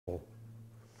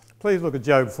Please look at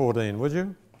Job 14, would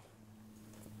you?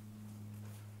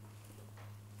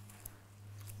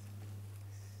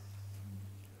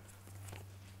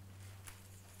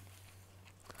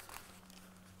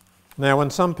 Now, when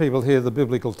some people hear the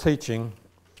biblical teaching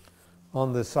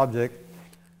on this subject,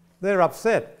 they're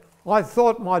upset. I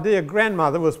thought my dear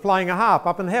grandmother was playing a harp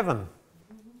up in heaven.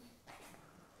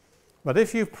 But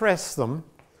if you press them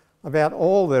about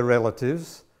all their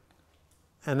relatives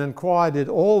and inquire, did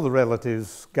all the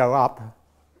relatives go up,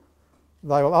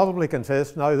 they will ultimately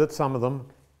confess, no, that some of them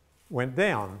went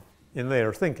down in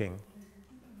their thinking.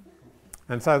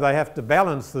 And so they have to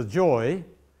balance the joy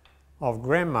of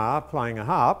grandma playing a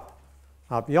harp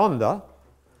up yonder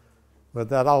with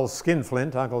that old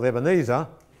skinflint, Uncle Ebenezer,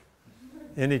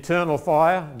 in eternal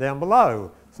fire down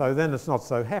below. So then it's not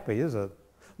so happy, is it?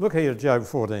 Look here at Job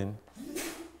 14.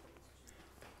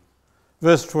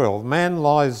 Verse 12, man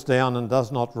lies down and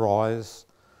does not rise,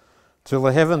 till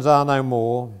the heavens are no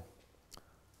more.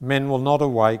 Men will not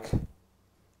awake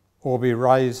or be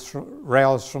roused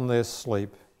from their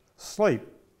sleep. Sleep.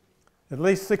 At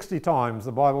least 60 times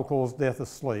the Bible calls death a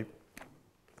sleep.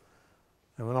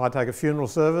 And when I take a funeral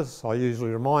service, I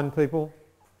usually remind people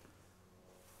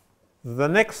the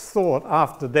next thought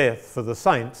after death for the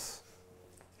saints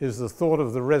is the thought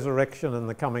of the resurrection and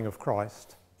the coming of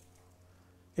Christ.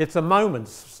 It's a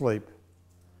moment's sleep,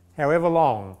 however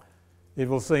long. It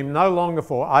will seem no longer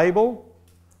for Abel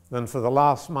than for the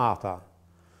last martyr.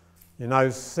 You know,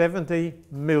 70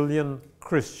 million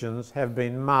Christians have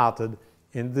been martyred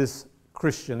in this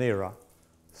Christian era.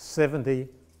 70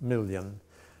 million.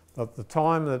 But the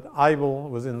time that Abel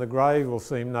was in the grave will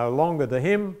seem no longer to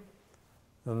him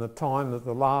than the time that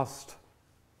the last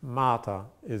martyr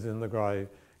is in the grave.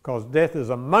 Because death is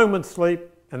a moment's sleep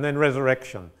and then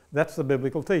resurrection. That's the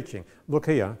biblical teaching. Look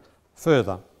here,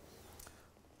 further.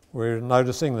 We're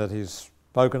noticing that he's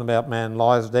spoken about man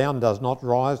lies down, does not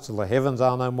rise till the heavens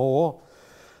are no more.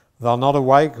 They'll not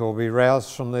awake or be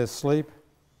roused from their sleep.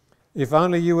 If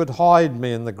only you would hide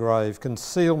me in the grave,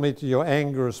 conceal me till your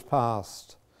anger is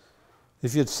past.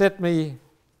 If you'd set me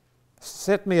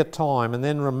a time and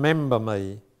then remember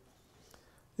me.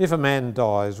 If a man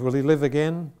dies, will he live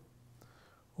again?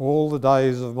 All the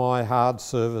days of my hard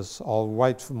service, I'll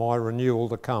wait for my renewal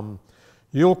to come.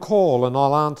 You'll call and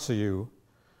I'll answer you.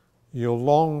 You'll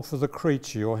long for the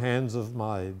creature your hands have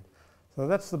made. So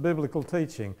that's the biblical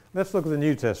teaching. Let's look at the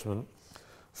New Testament.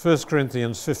 1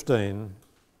 Corinthians 15.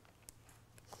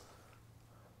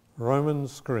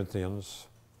 Romans, Corinthians.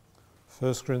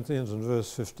 1 Corinthians and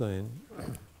verse 15.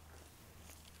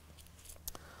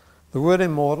 The word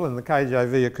immortal in the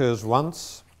KJV occurs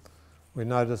once. We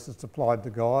notice it's applied to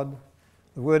God.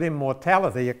 The word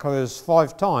immortality occurs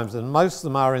 5 times, and most of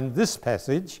them are in this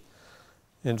passage,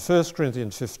 in 1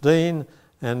 Corinthians 15,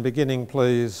 and beginning,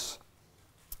 please,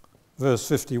 verse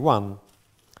 51.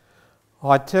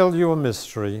 I tell you a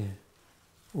mystery.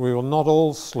 We will not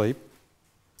all sleep,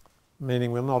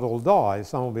 meaning we'll not all die.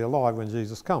 Some will be alive when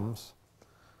Jesus comes.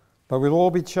 But we'll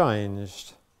all be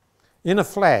changed in a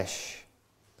flash,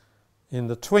 in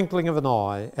the twinkling of an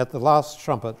eye, at the last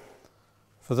trumpet.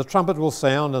 For the trumpet will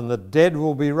sound, and the dead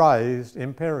will be raised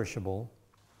imperishable,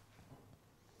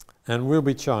 and will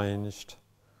be changed.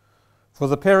 For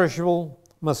the perishable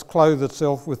must clothe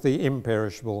itself with the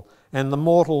imperishable, and the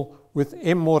mortal with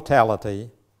immortality.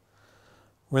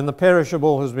 When the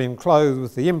perishable has been clothed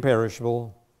with the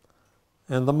imperishable,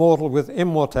 and the mortal with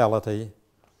immortality,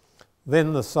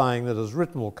 then the saying that is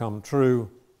written will come true,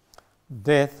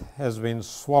 death has been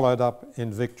swallowed up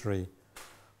in victory.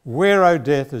 Where, O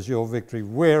death, is your victory?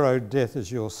 Where, O death,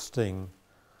 is your sting?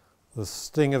 The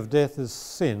sting of death is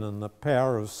sin, and the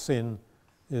power of sin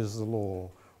is the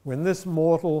law. When this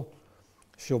mortal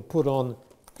shall put on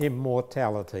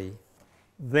immortality,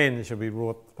 then shall be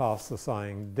brought past the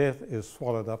saying, death is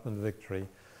swallowed up in victory.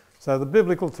 So the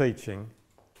biblical teaching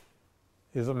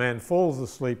is a man falls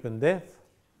asleep in death,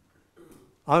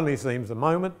 only seems a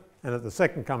moment, and at the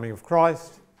second coming of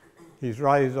Christ, he's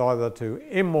raised either to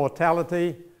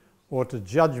immortality or to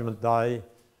judgment day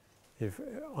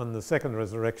on the second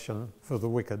resurrection for the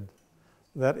wicked.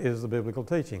 That is the biblical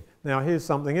teaching. Now here's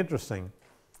something interesting.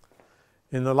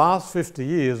 In the last 50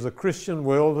 years, the Christian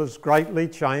world has greatly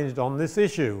changed on this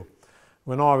issue.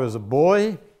 When I was a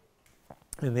boy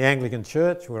in the Anglican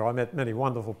Church, where I met many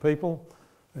wonderful people,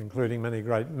 including many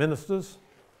great ministers,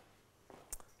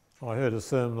 I heard a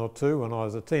sermon or two when I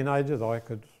was a teenager that I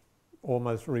could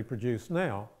almost reproduce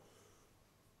now.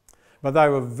 But they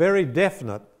were very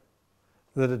definite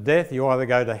that at death you either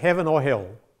go to heaven or hell,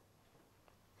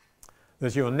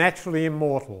 that you are naturally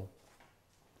immortal.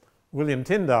 William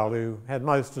Tyndale, who had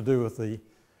most to do with the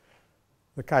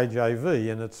The KJV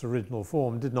in its original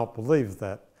form did not believe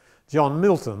that. John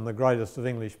Milton, the greatest of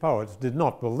English poets, did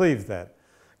not believe that.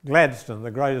 Gladstone,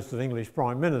 the greatest of English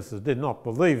prime ministers, did not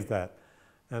believe that.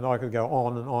 And I could go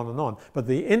on and on and on. But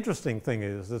the interesting thing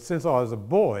is that since I was a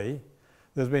boy,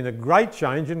 there's been a great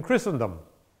change in Christendom.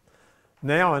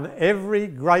 Now in every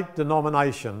great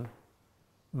denomination,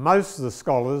 most of the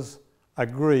scholars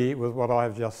agree with what I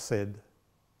have just said.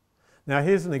 Now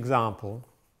here's an example.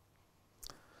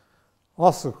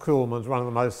 Oscar Kuhlman's one of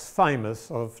the most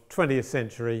famous of 20th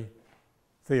century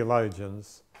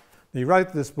theologians. He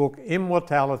wrote this book,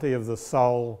 Immortality of the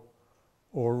Soul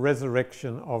or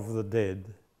Resurrection of the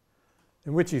Dead,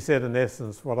 in which he said in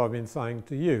essence what I've been saying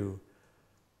to you.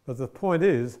 But the point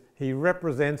is, he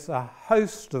represents a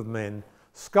host of men,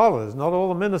 scholars. Not all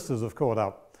the ministers have caught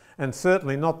up, and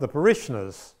certainly not the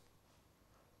parishioners.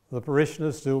 The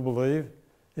parishioners still believe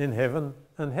in heaven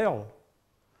and hell.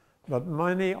 But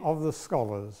many of the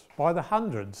scholars, by the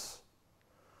hundreds.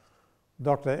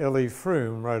 Dr. L.E.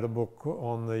 Froome wrote a book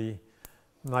on the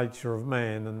nature of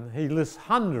man, and he lists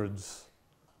hundreds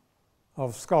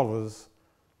of scholars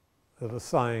that are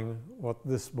saying what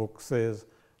this book says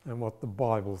and what the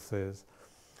Bible says.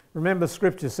 Remember,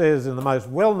 Scripture says in the most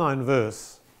well-known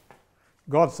verse,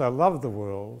 God so loved the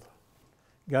world,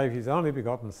 gave his only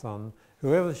begotten Son,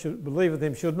 whoever should believe in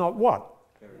him should not what?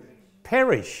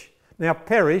 Perish. Now,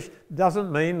 perish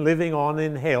doesn't mean living on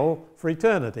in hell for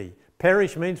eternity.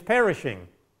 Perish means perishing.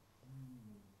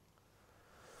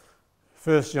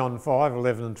 1 John 5,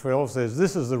 11 and 12 says,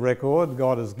 this is the record,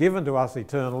 God has given to us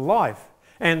eternal life,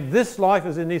 and this life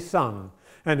is in his Son.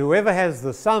 And whoever has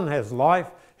the Son has life,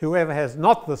 whoever has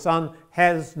not the Son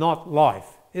has not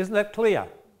life. Isn't that clear?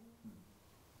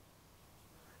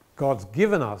 God's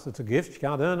given us, it's a gift, you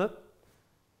can't earn it,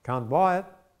 can't buy it,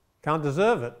 can't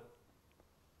deserve it.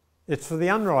 It's for the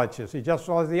unrighteous, he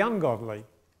justifies the ungodly.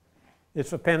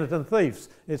 It's for penitent thieves,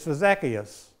 it's for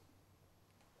Zacchaeus.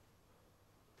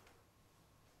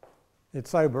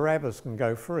 It's so Barabbas can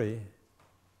go free.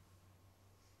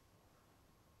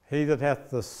 He that hath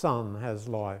the Son has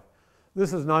life.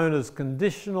 This is known as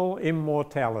conditional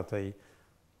immortality.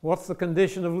 What's the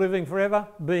condition of living forever?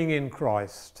 Being in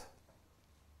Christ.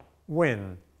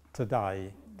 When?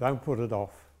 Today. Don't put it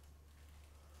off.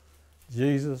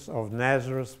 Jesus of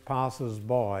Nazareth passes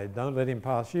by. Don't let him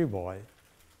pass you by.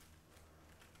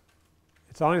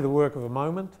 It's only the work of a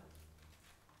moment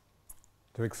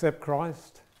to accept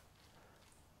Christ.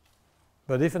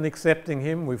 But if in accepting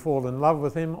him we fall in love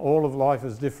with him, all of life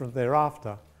is different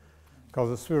thereafter, because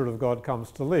the Spirit of God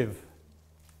comes to live.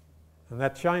 And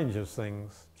that changes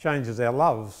things, changes our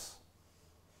loves,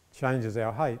 changes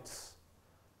our hates.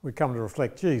 We come to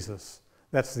reflect Jesus.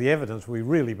 That's the evidence we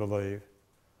really believe,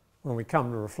 when we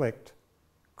come to reflect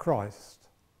Christ.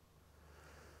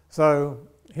 So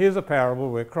here's a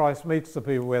parable where Christ meets the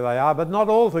people where they are, but not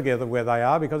altogether where they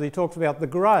are, because he talks about the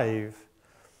grave,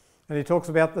 and he talks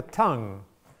about the tongue,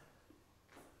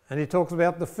 and he talks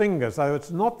about the finger. So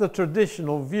it's not the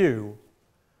traditional view,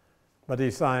 but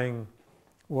he's saying,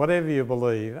 whatever you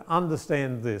believe,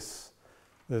 understand this,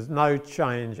 there's no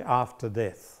change after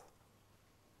death.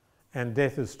 And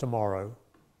death is tomorrow.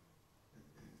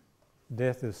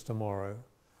 Death is tomorrow.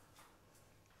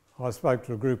 I spoke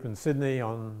to a group in Sydney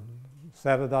on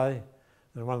Saturday,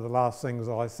 and one of the last things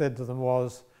I said to them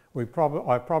was, I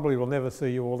probably will never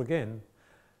see you all again.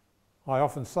 I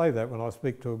often say that when I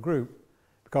speak to a group,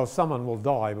 because someone will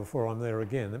die before I'm there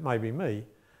again. It may be me,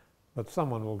 but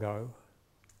someone will go.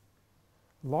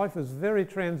 Life is very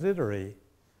transitory.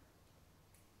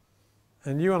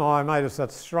 And you and I are made of such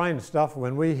strange stuff.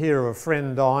 When we hear of a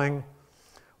friend dying,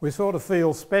 we sort of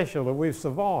feel special that we've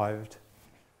survived.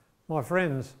 My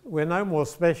friends, we're no more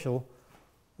special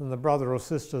than the brother or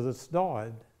sister that's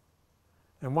died.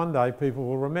 And one day people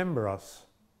will remember us.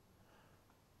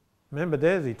 Remember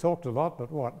Des, he talked a lot, but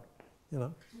what? You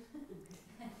know.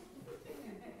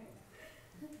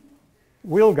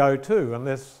 We'll go too,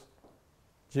 unless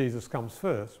Jesus comes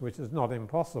first, which is not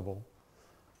impossible,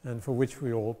 and for which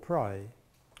we all pray.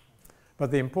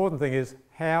 But the important thing is,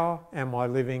 how am I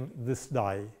living this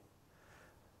day?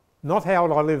 Not how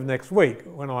will I live next week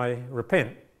when I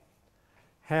repent.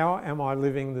 How am I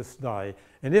living this day?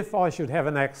 And if I should have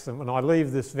an accident when I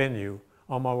leave this venue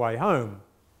on my way home,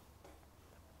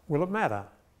 will it matter?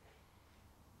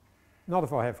 Not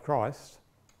if I have Christ.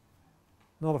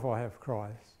 Not if I have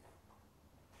Christ.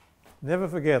 Never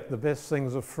forget, the best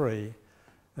things are free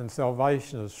and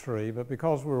salvation is free, but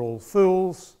because we're all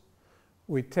fools,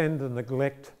 we tend to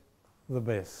neglect the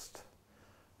best.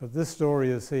 But this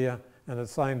story is here, and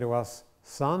it's saying to us,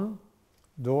 son,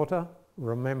 daughter,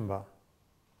 remember.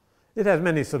 It has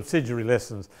many subsidiary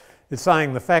lessons. It's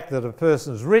saying the fact that a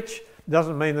person is rich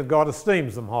doesn't mean that God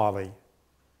esteems them highly.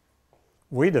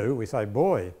 We do. We say,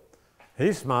 boy,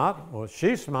 he's smart or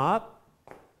she's smart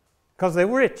because they're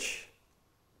rich.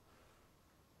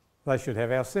 They should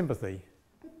have our sympathy.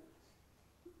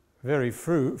 Very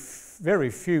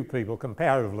few people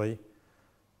comparatively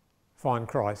find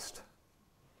Christ.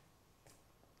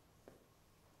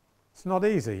 It's not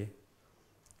easy.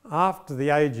 After the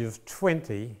age of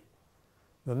 20,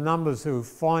 the numbers who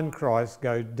find Christ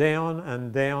go down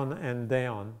and down and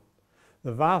down.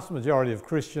 The vast majority of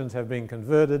Christians have been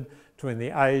converted between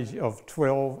the age of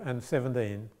 12 and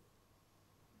 17.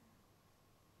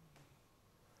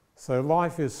 So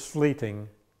life is fleeting.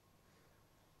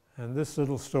 And this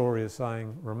little story is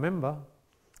saying, remember,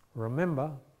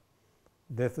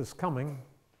 death is coming.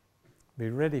 Be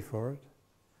ready for it.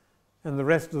 And the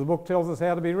rest of the book tells us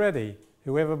how to be ready.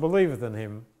 Whoever believeth in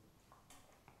him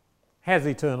has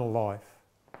eternal life.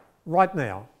 Right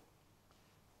now.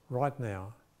 Right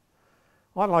now.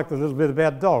 I like a little bit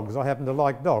about dogs. I happen to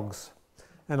like dogs.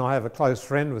 And I have a close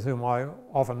friend with whom I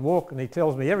often walk, and he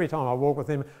tells me every time I walk with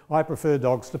him, I prefer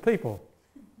dogs to people.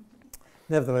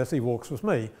 Nevertheless, he walks with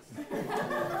me.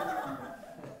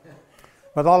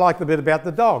 But I like the bit about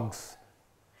the dogs.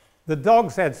 The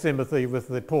dogs had sympathy with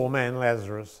the poor man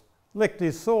Lazarus, licked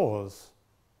his sores.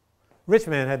 Rich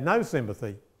man had no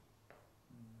sympathy.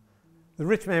 The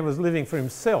rich man was living for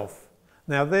himself.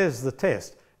 Now there's the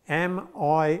test. Am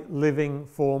I living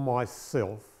for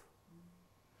myself?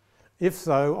 If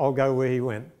so, I'll go where he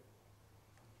went.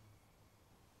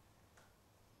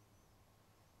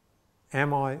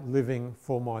 Am I living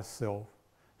for myself?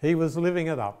 He was living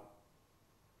it up.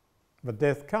 But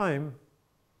death came.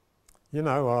 You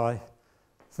know, I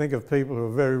think of people who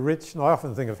are very rich, and I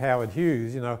often think of Howard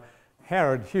Hughes. You know,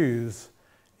 Howard Hughes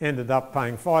ended up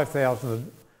paying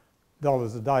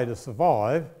 $5,000 a day to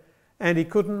survive, and he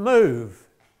couldn't move.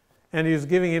 And he was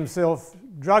giving himself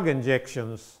drug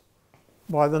injections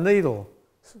by the needle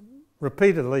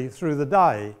repeatedly through the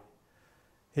day.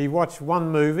 He watched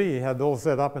one movie, he had all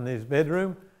set up in his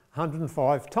bedroom,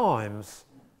 105 times.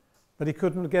 But he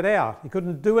couldn't get out. He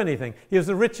couldn't do anything. He was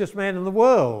the richest man in the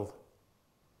world.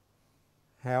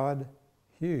 Howard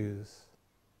Hughes.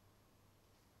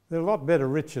 There are a lot better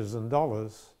riches than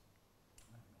dollars.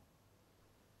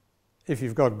 If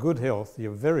you've got good health,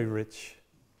 you're very rich.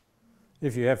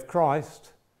 If you have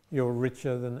Christ, you're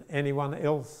richer than anyone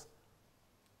else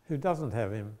who doesn't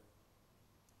have him.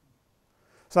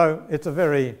 So it's a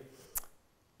very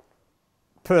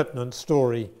pertinent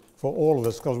story for all of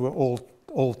us because we're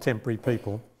all temporary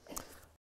people.